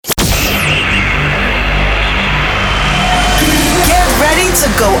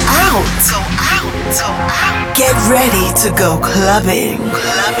Go out. Get ready to go clubbing.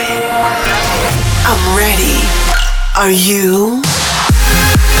 I'm ready. Are you?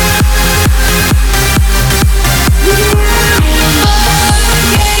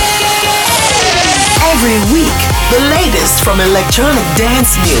 Every week, the latest from electronic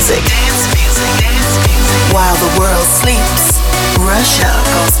dance music. While the world sleeps, Russia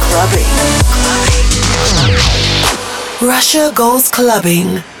goes clubbing. Russia goes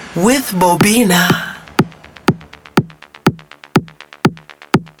clubbing with Bobina.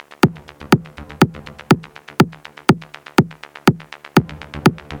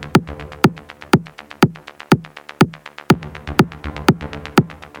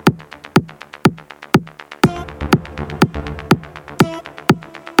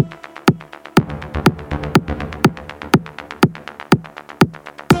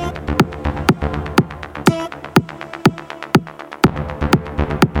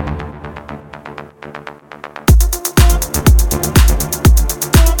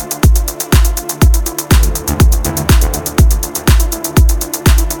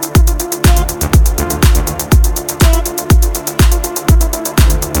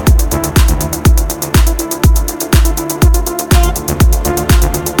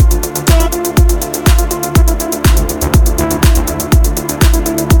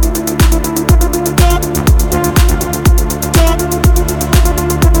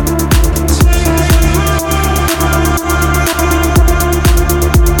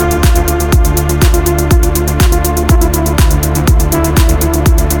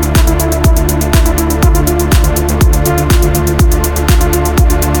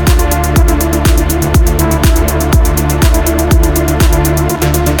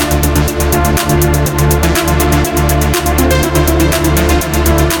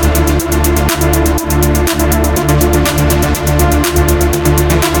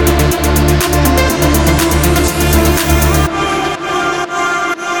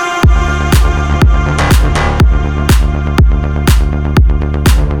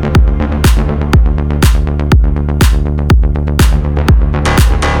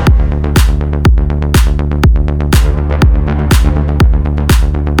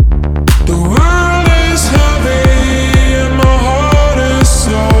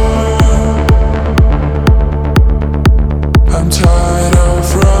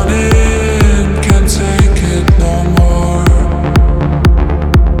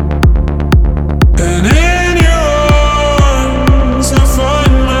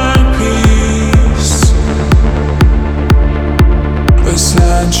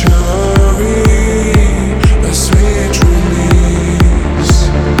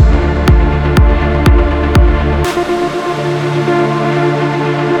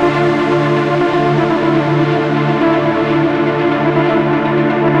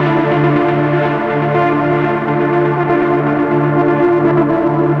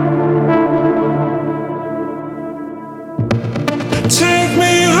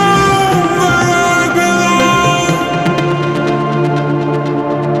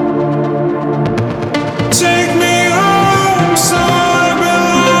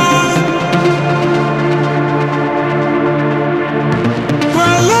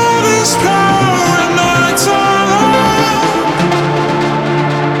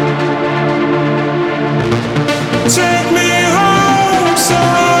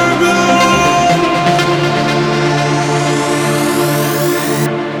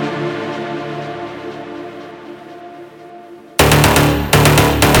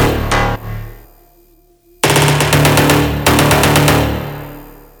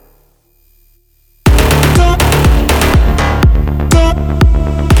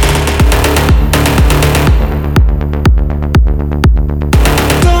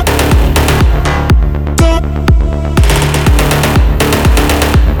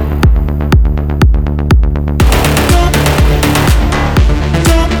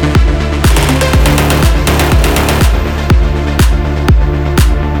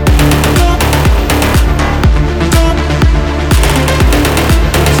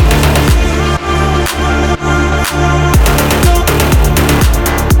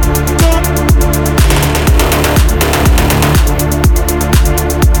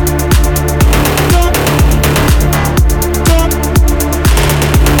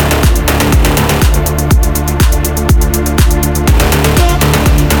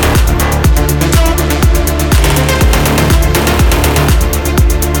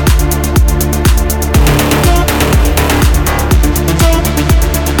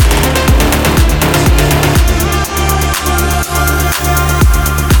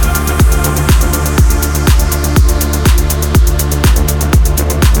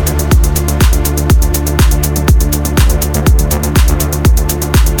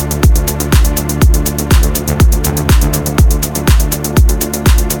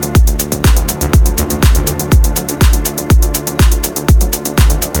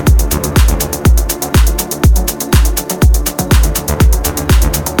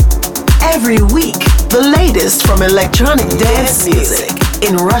 Every week, the latest from electronic dance music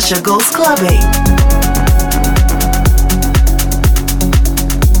in Russia Goes Clubbing.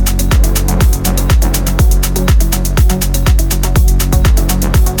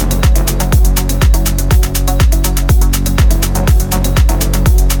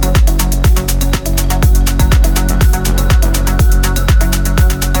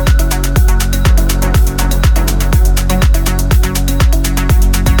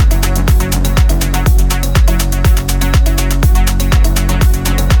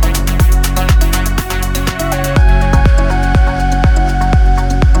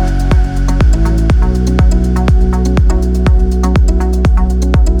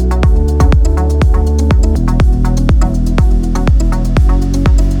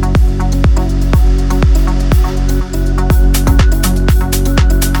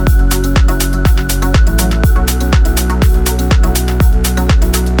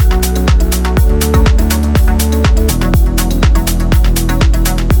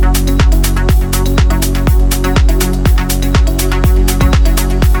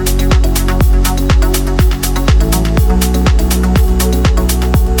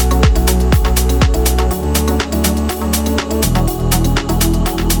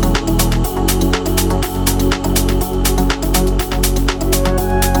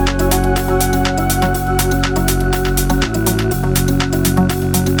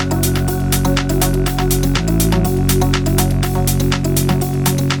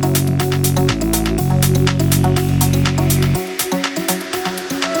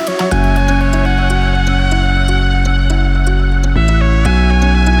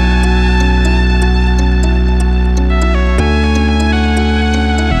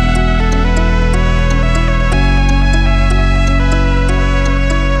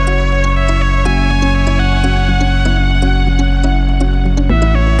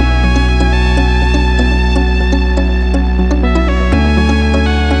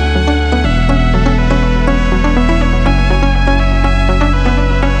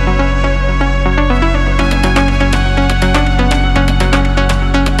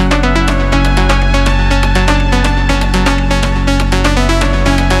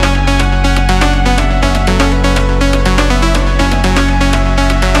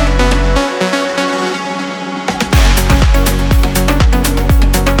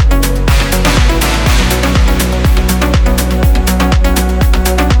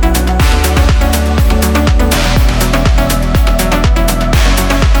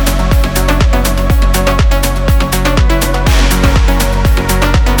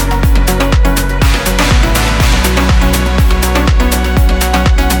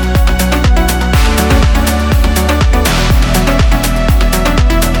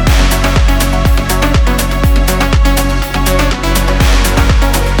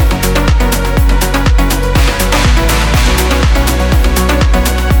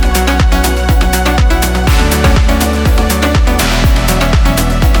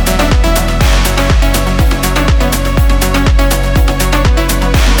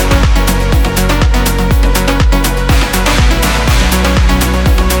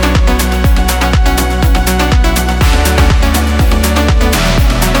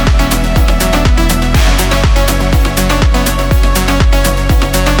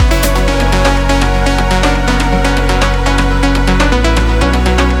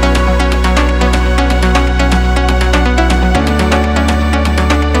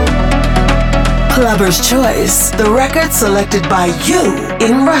 Clubber's Choice, the record selected by you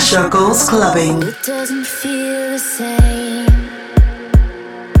in Russia Goes Clubbing. It doesn't feel the same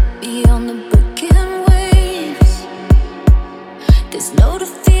beyond the broken waves. There's no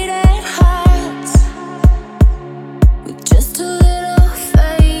defeated hearts with just a little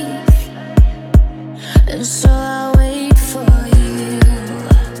faith. And so I wait for you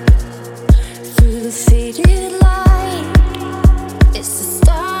through the faded light. It's the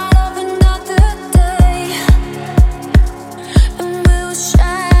start of another day, and we'll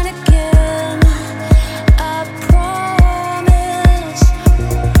shine again, I promise.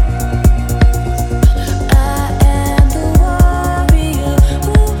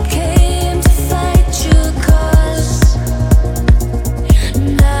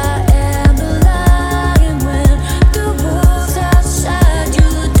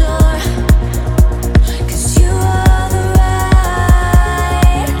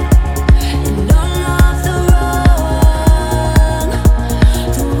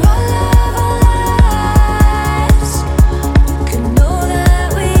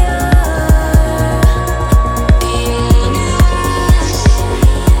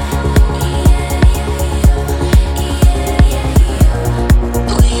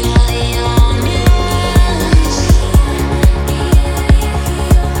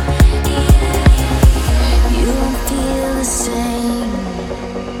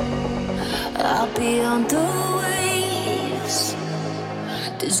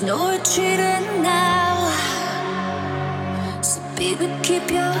 There's no retreating now. So baby,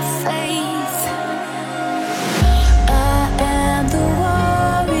 keep your faith. I am the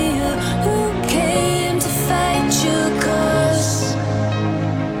warrior who came to fight your cause.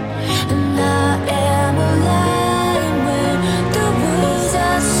 And I am a lion when the wolves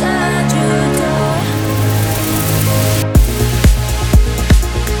outside your door.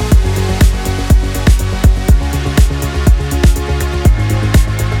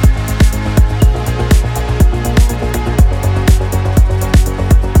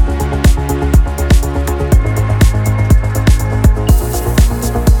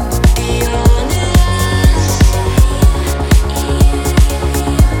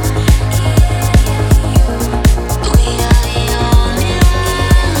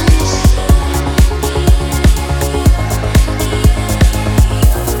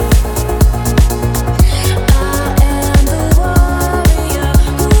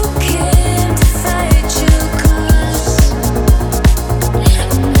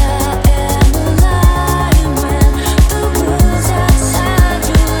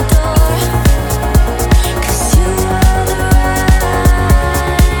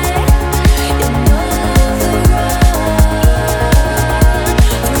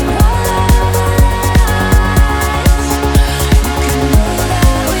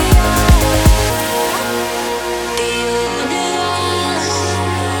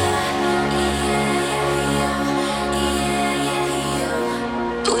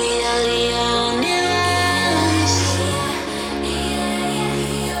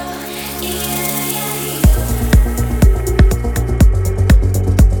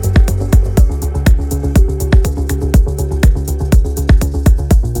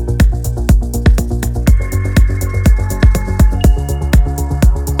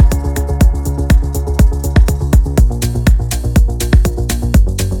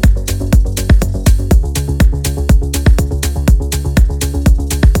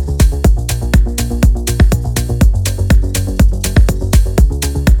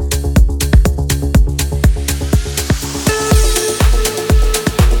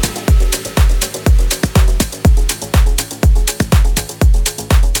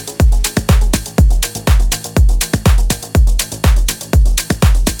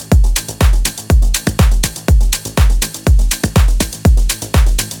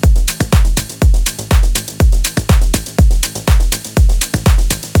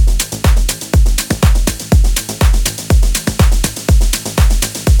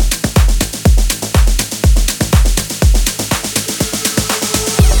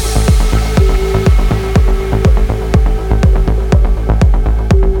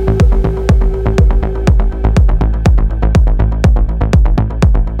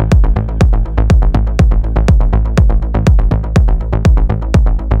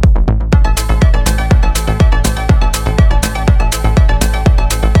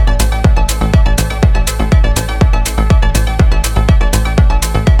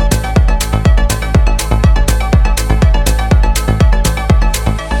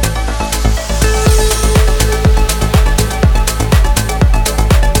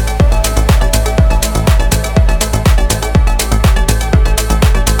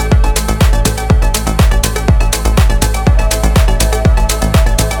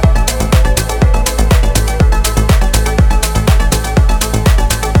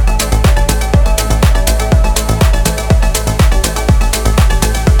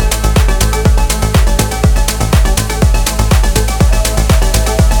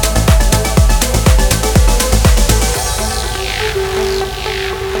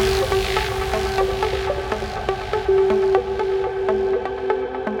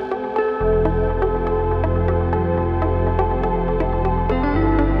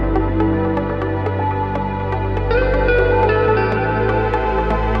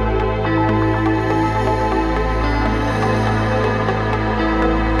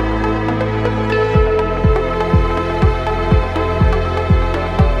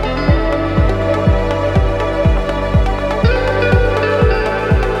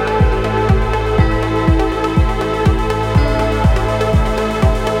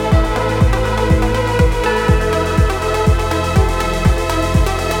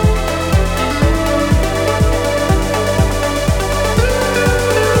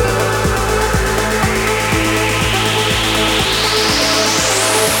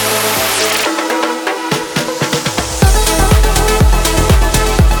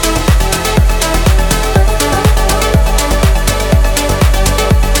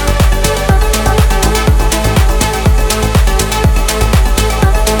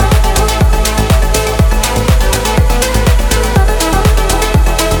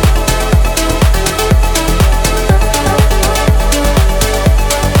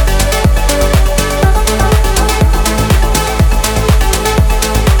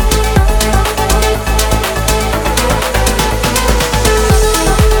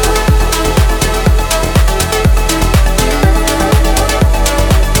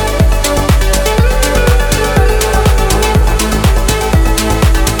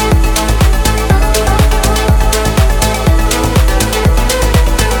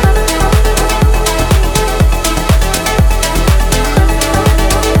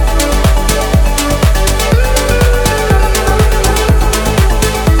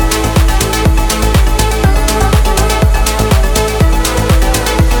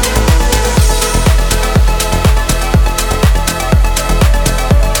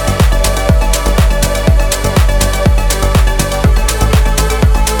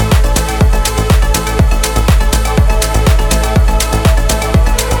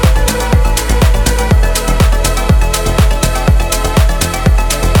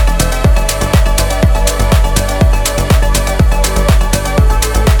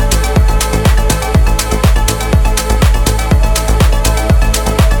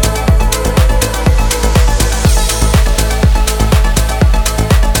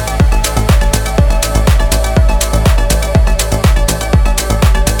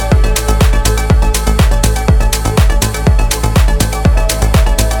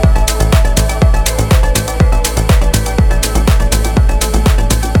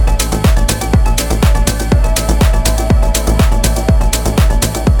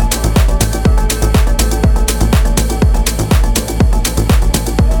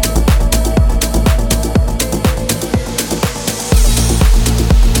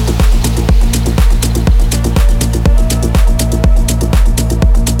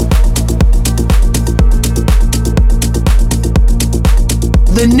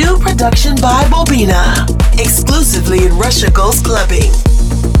 production by Bobina. Exclusively in Russia Goes Clubbing.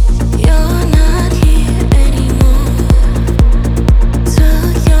 You're not here anymore.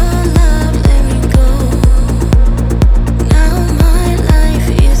 Took your love, let me go. Now my life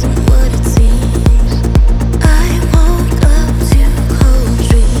isn't what it seems. I woke up to cold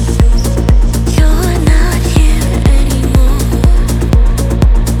dreams. You're not here anymore.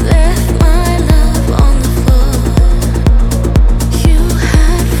 Left my love on the floor. You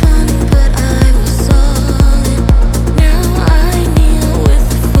had fun, but I was solid. Now I kneel with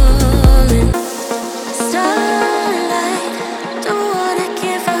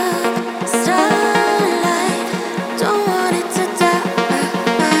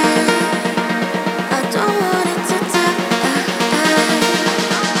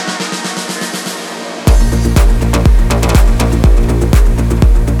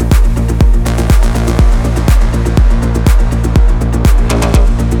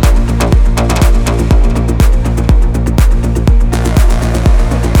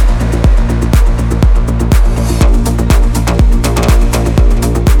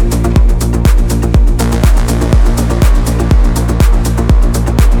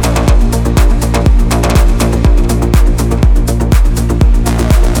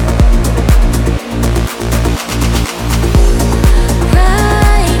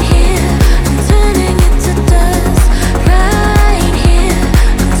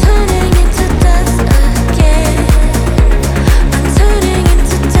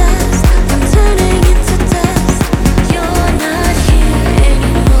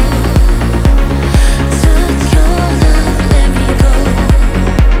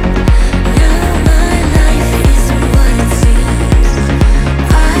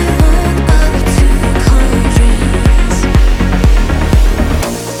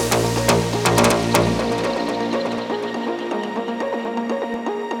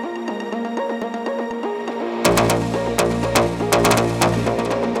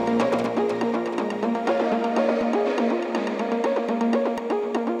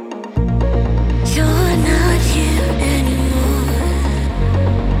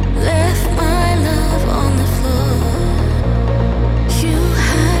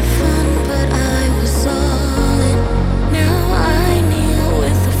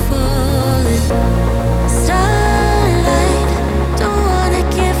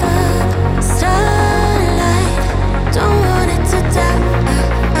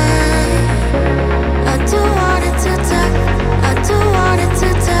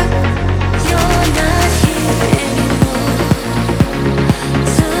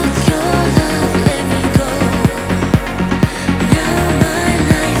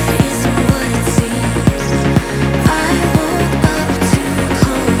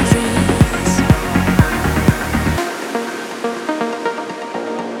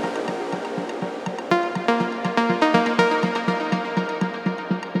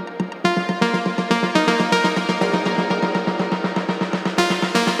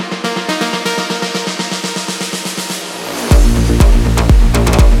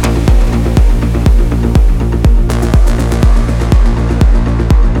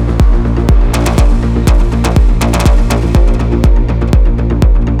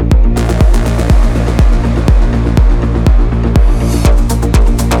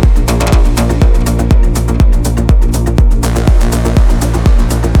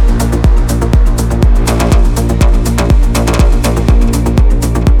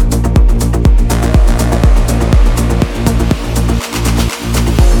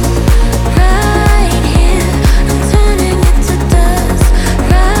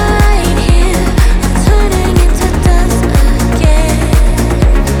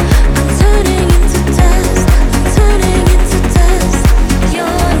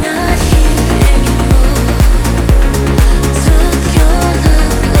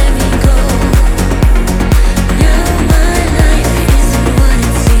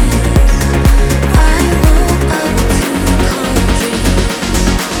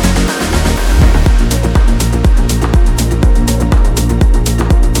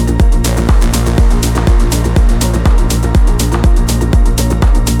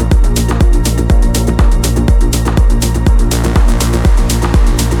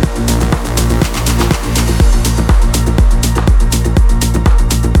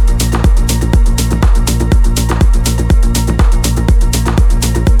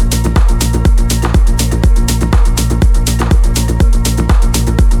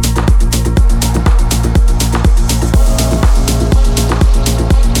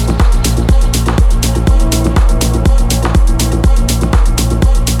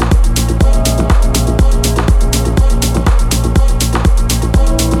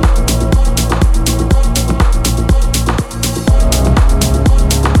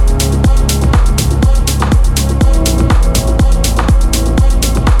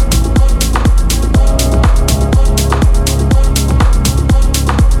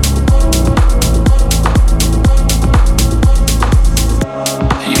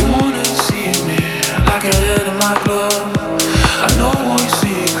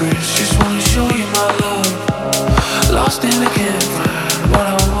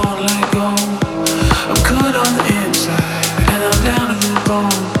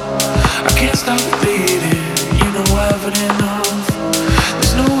gone. I can't stop the bleeding, you know I have it enough.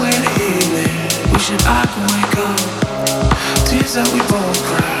 There's no way to heal it, wishing I could wake up. Tears that we both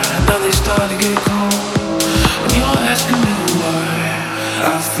cried, now they start to get cold. And you're asking me why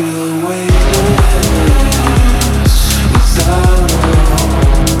I feel weightless without a home.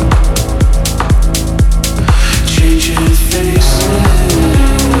 Changing faces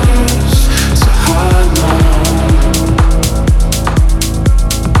to hide my home.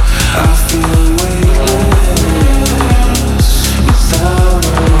 I feel weightless without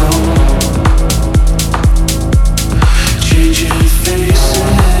a home. Changing faces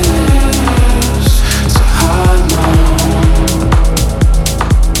to hide my home.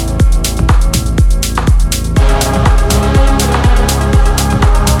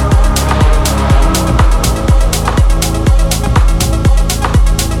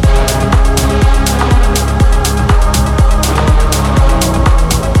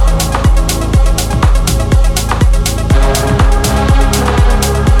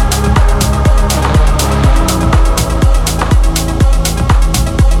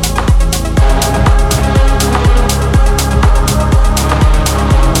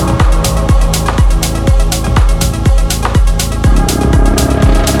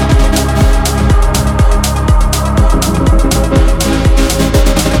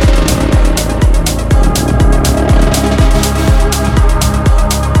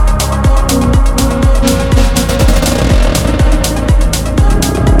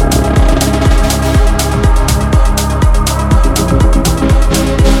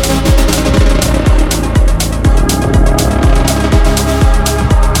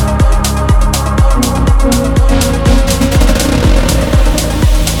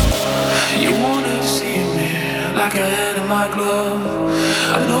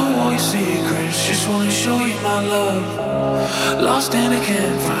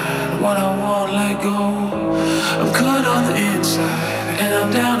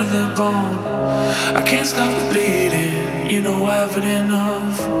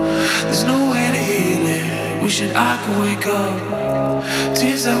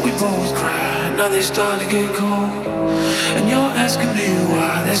 Now they start to get cold. And you're asking me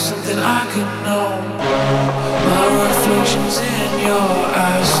why, there's something I could know. My reflections in your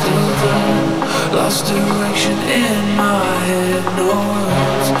eyes still there. Lost direction in my head, no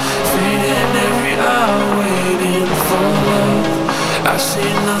words. Fading every hour, waiting for love. I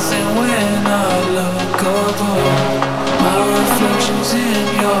see nothing when I look above. My reflections in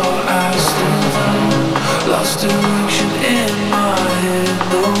your eyes still there. Lost direction in my head,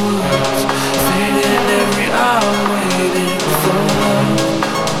 no words. Fading every hour, waiting for love.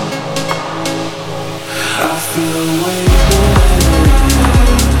 I feel weightless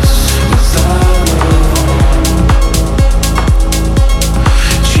without a home.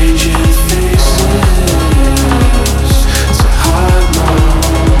 Changing faces to hide my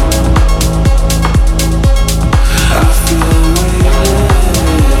home. I feel weightless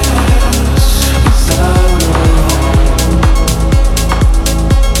without a home.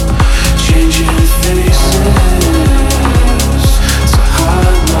 Changing faces to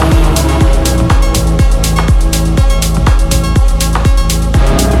hide my home.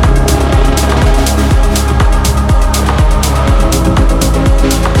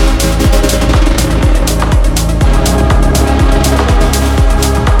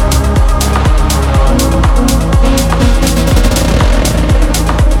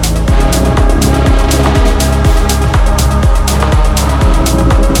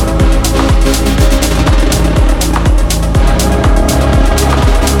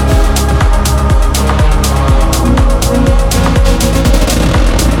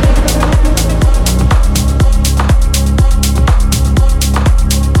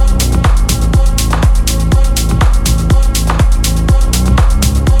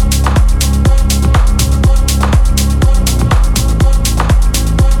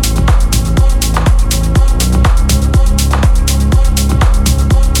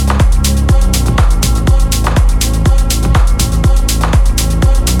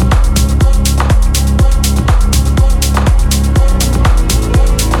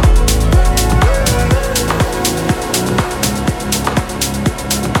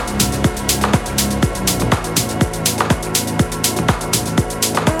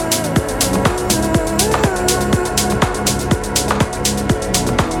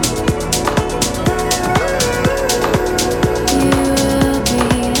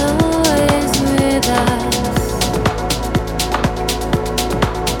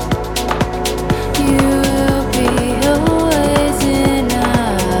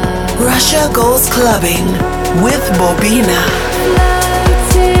 Russia Goes Clubbing with Bobina.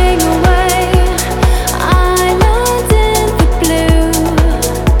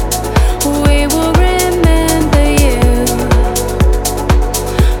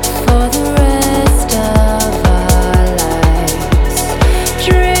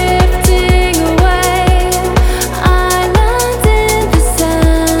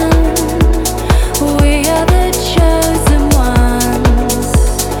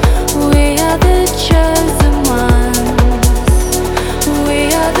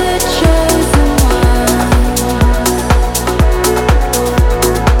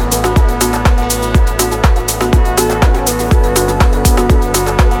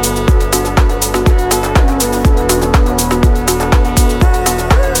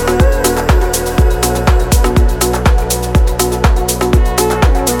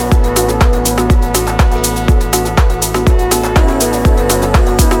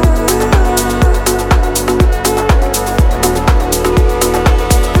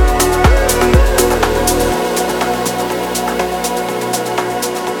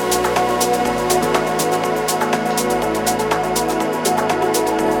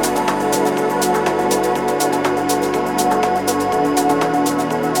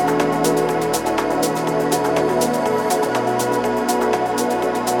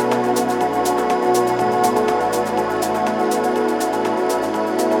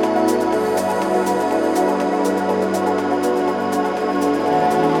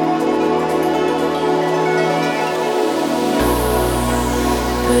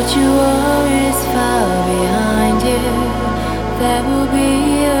 your worries far behind you. There will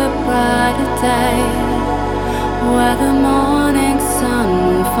be a brighter day, where the morning sun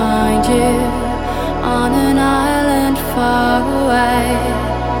will find you on an island far away.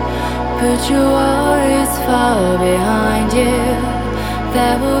 Put your worries far behind you.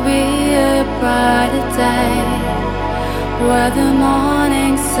 There will be a brighter day, where the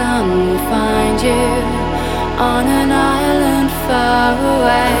morning sun will find you on an island far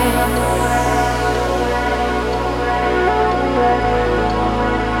away.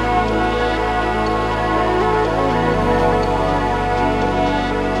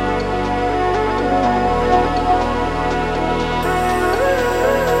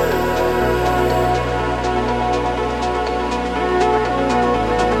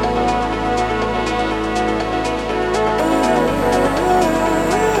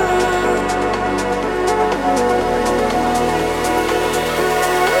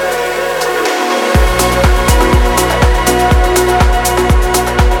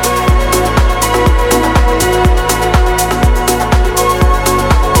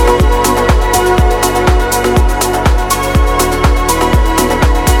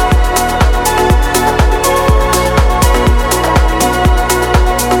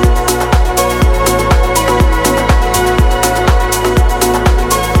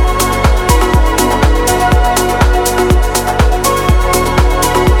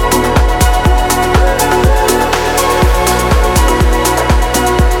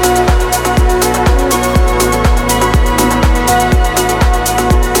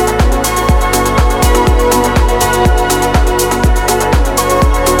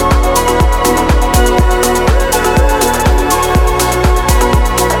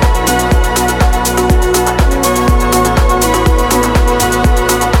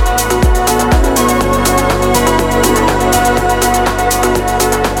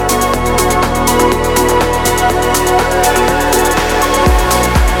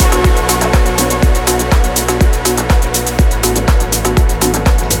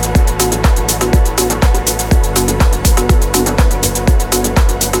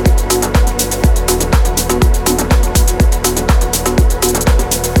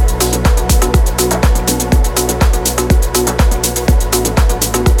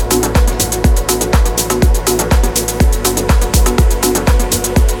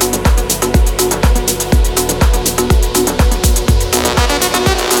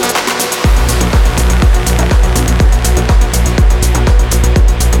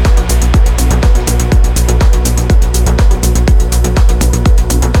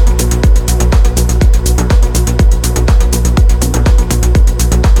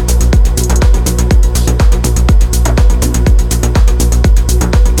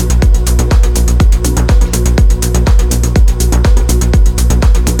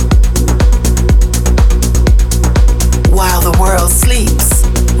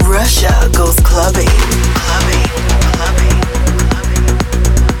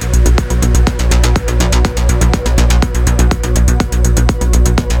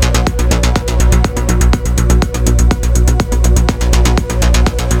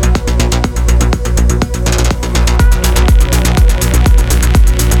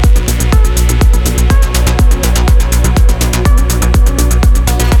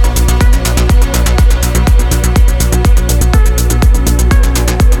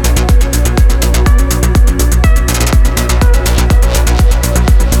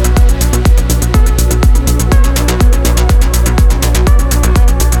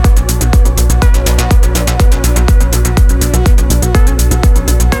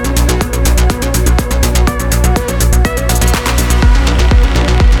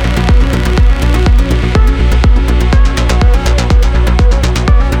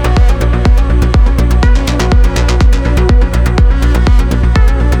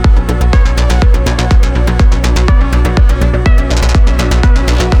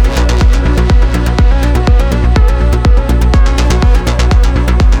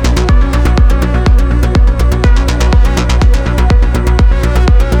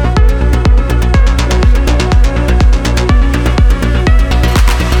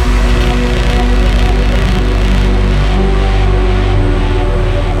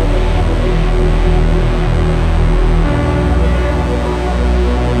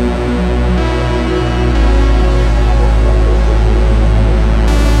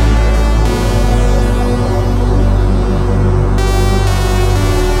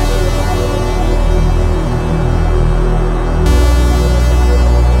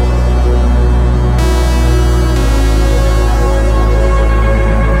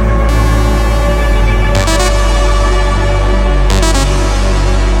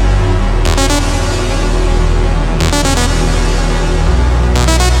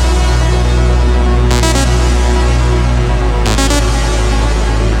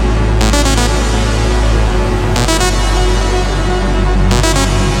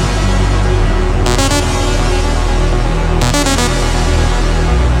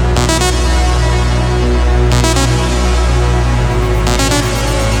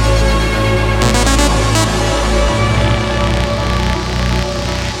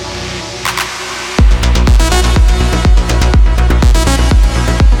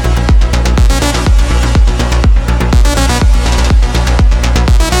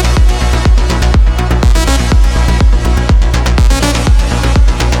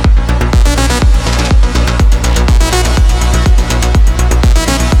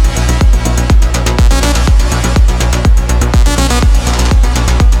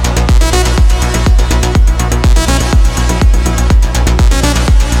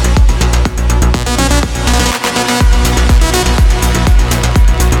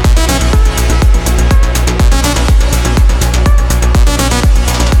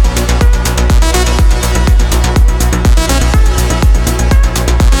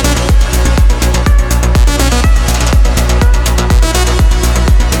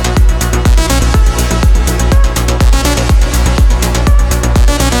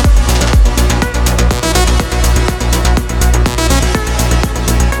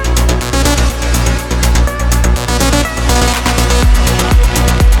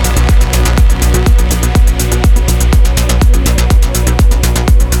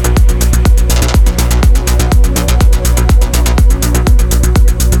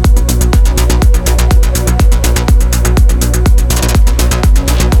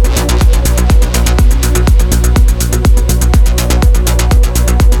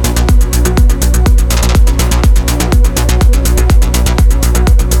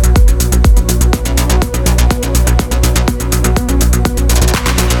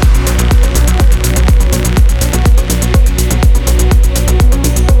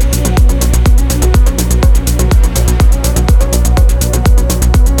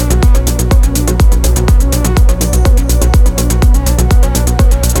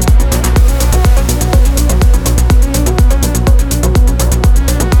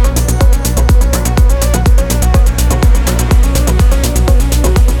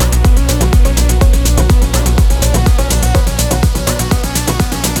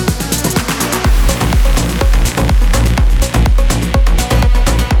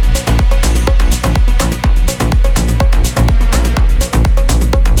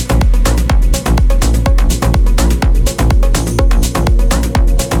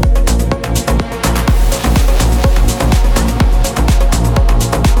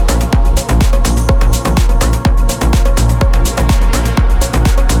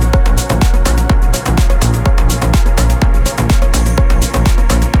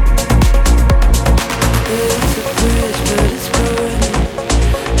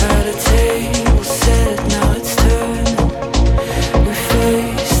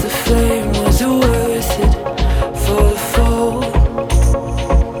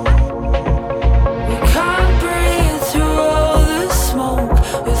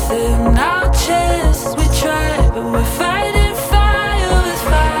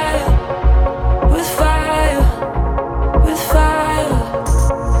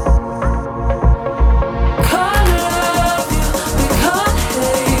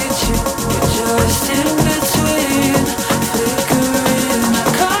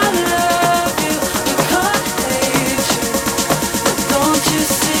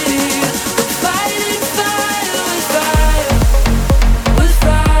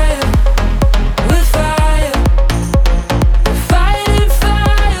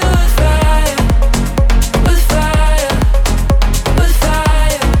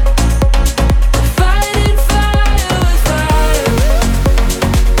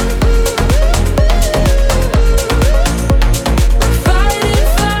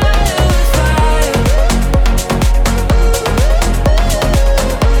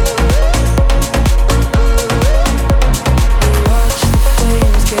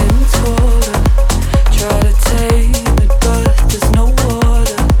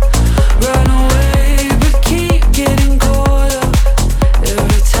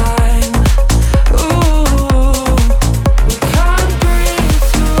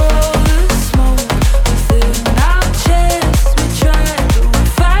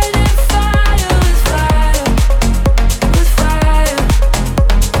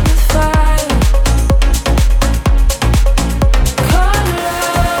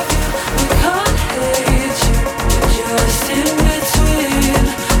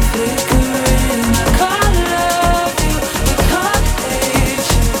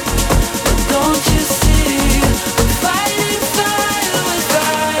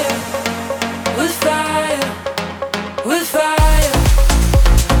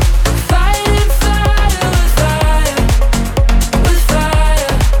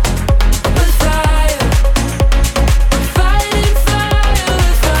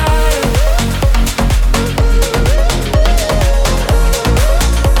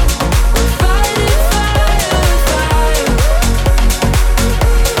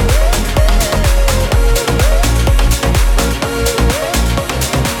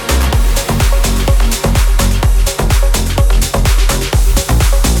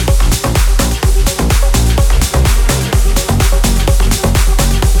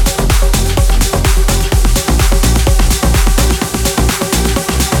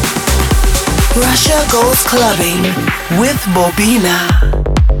 Russia Goes Clubbing with Bobina.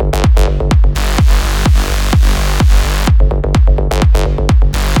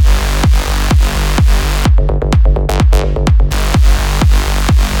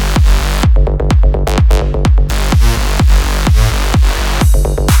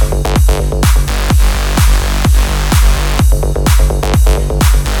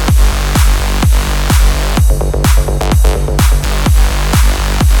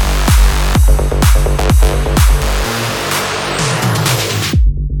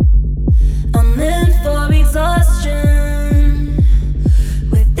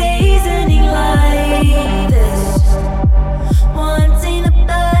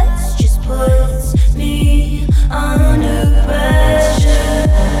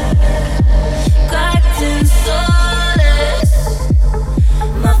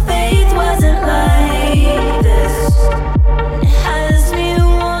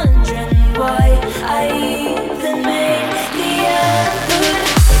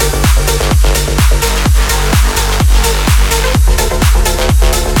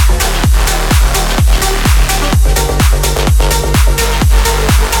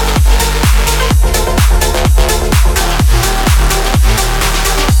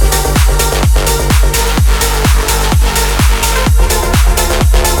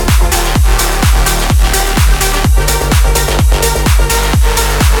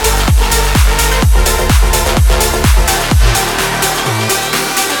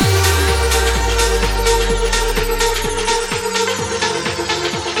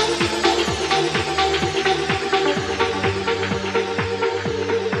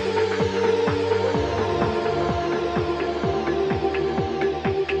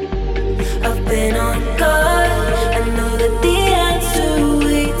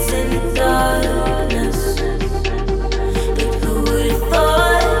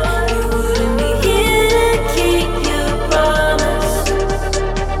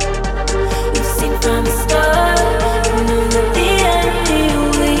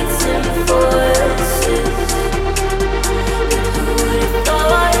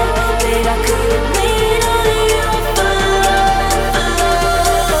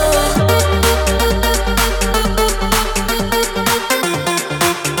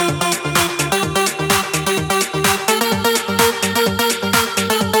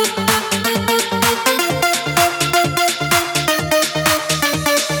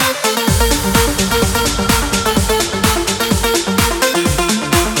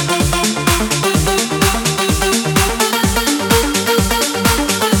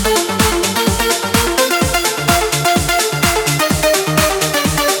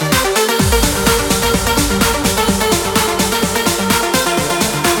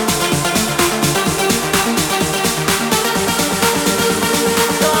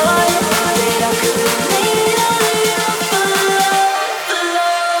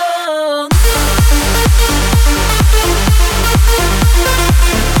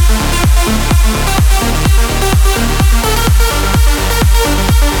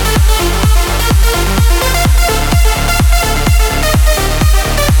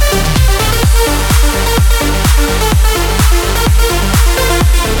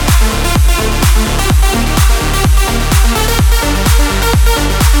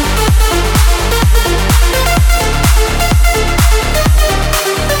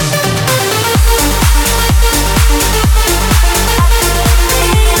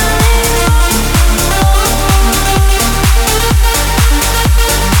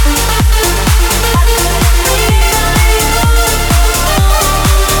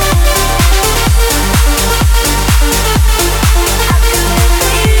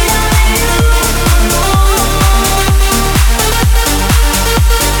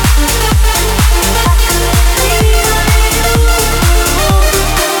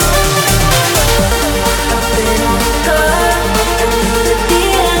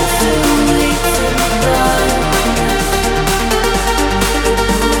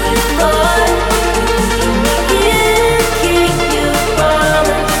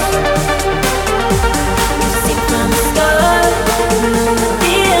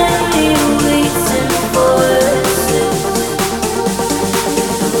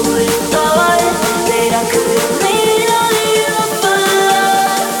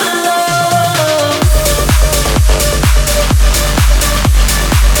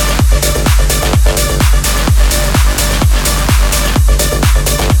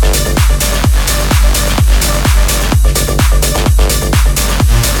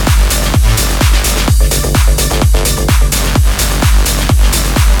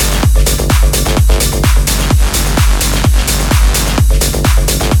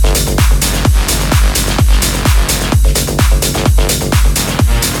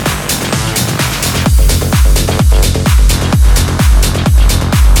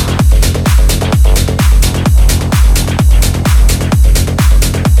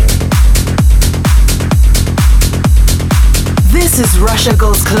 is Russia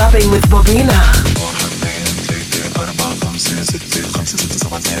Goes Clubbing with Bobina.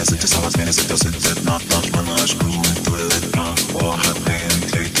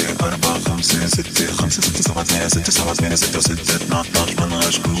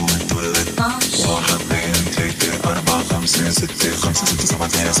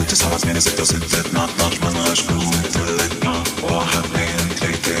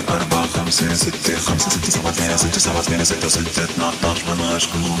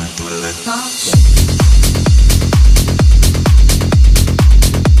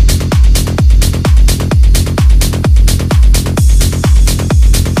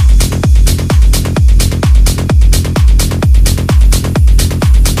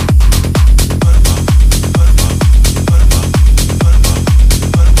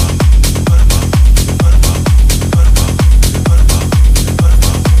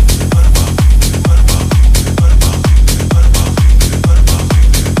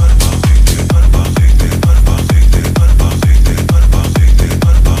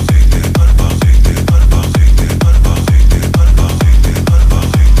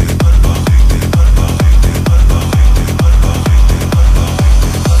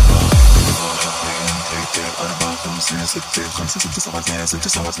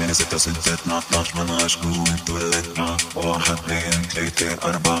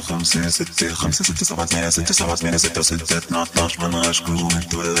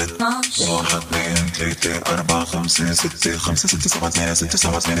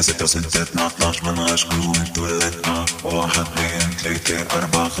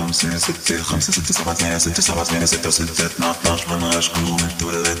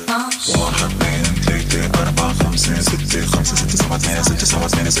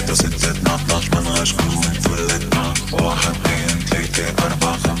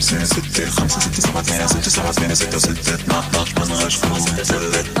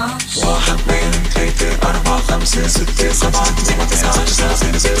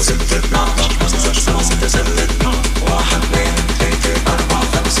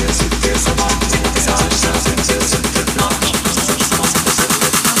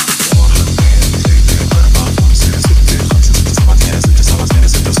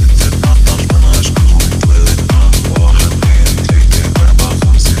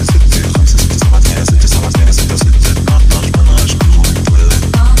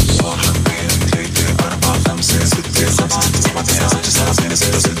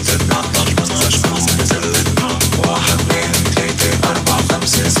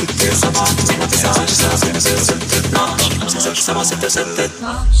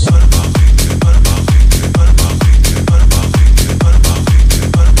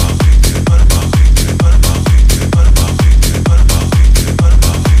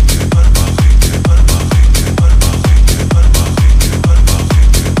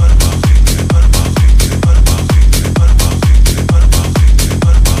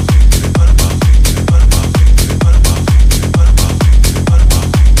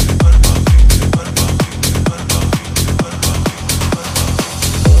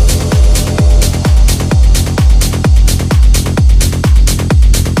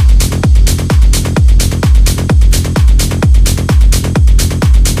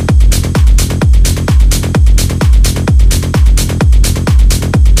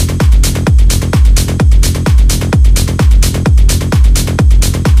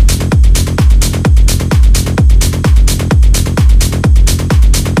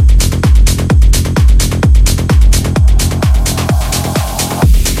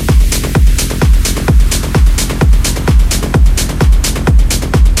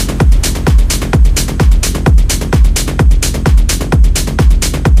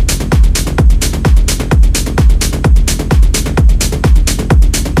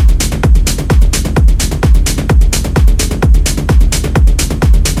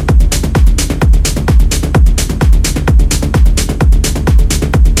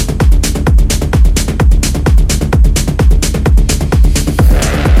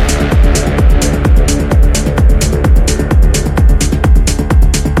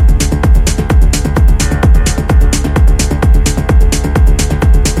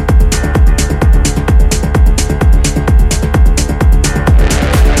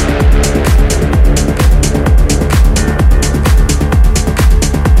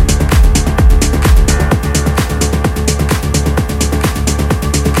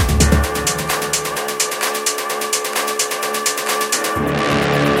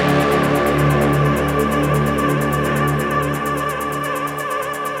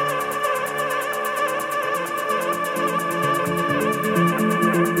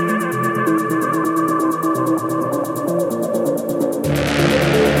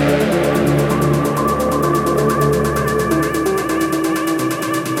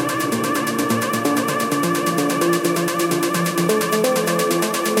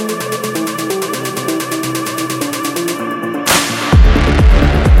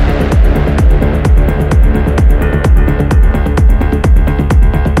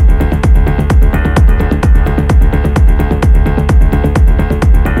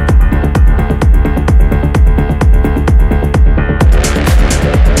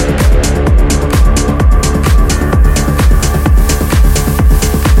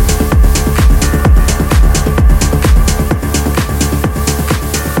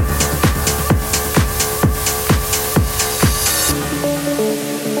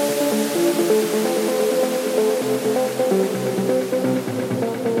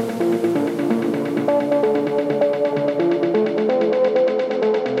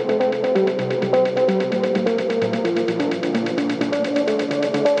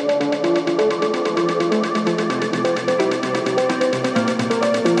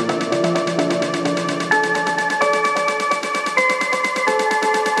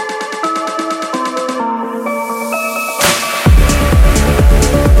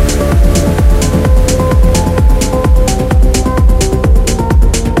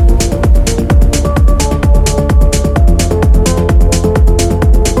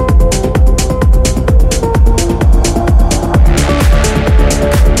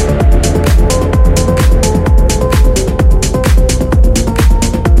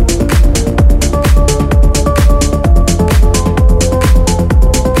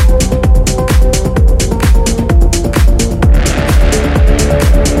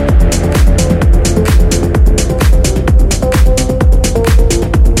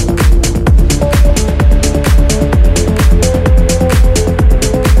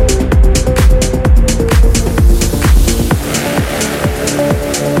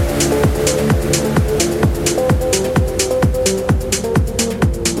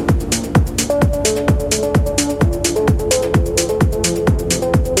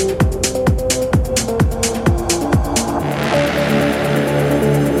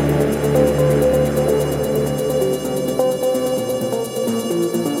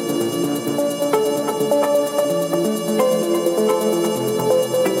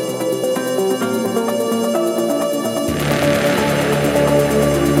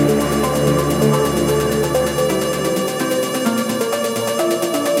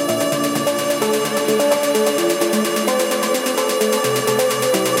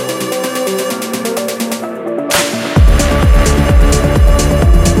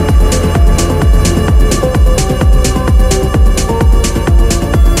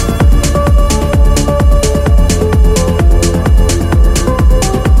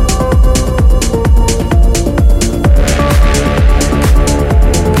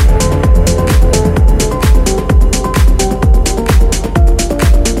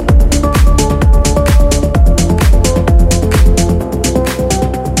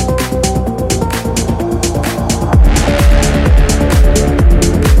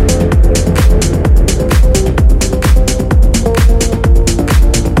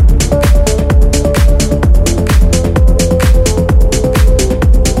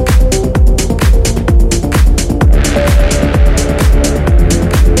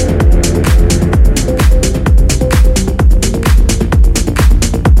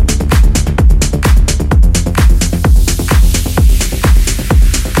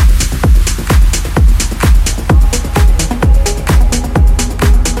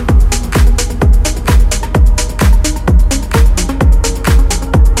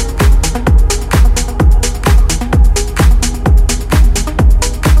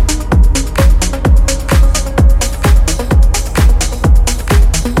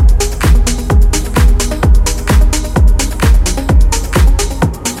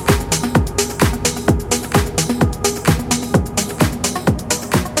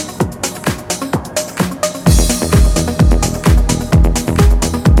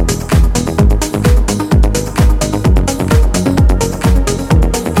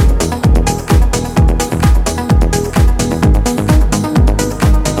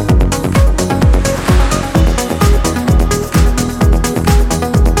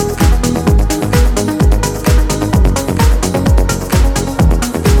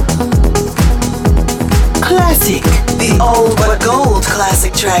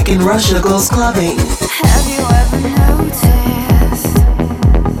 track in Russia Goes Clubbing. Have you ever noticed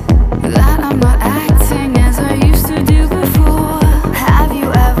that I'm not acting as I used to do before? Have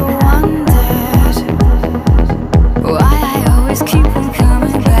you ever wondered why I always keep on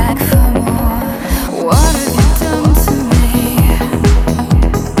coming back for more? What have you done to me?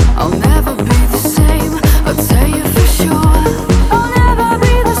 I'll never be the same, I'll tell you for sure. I'll never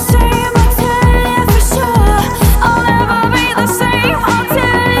be the same, I'll tell you for sure. I'll never be the same, I'll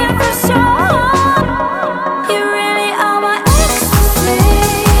tell you for sure. You really are my ecstasy.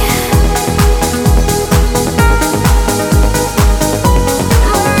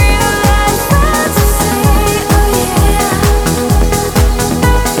 My real life fantasy, oh yeah.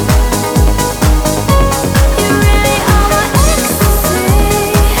 You really are my ecstasy.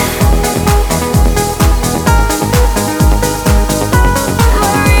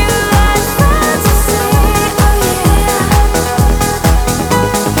 My real life fantasy, oh yeah.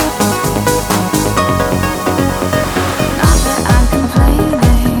 Not that I'm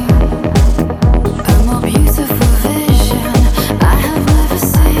complaining, a more beautiful vision I have never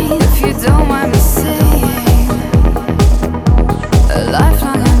seen. If you don't mind me saying, a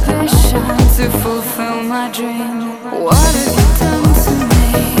lifelong ambition to fulfill my dream. What have you done to me?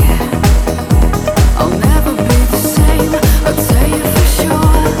 I'll never be the same, I'll tell you for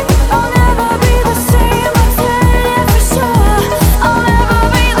sure. I'll never be the same, I'll tell you for sure. I'll never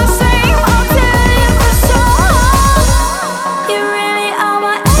be the same, I'll tell you for sure. You really are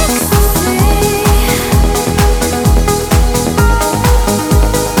my ecstasy.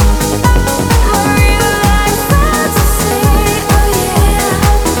 My real life fantasy, oh yeah.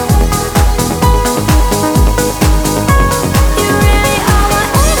 You really are my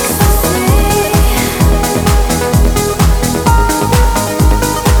ecstasy.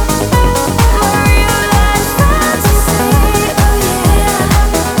 My real life fantasy, oh yeah. You really are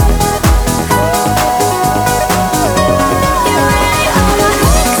my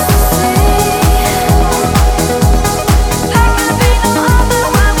ecstasy. There can be no other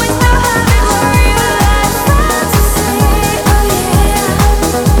when we still have it. My real life fantasy, oh yeah.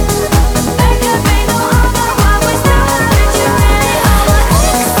 There can be no other when we still have it. You really are my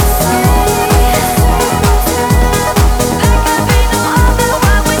ecstasy. There can be no other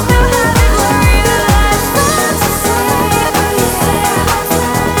when we still have it. My real life fantasy,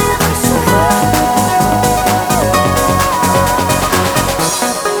 oh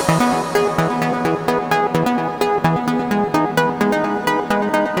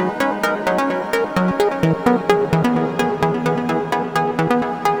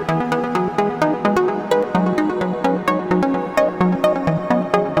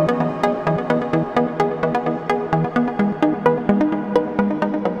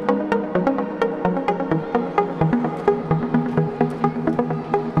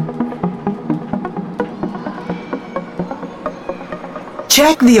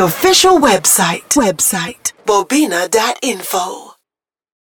Check the official website, bobina.info.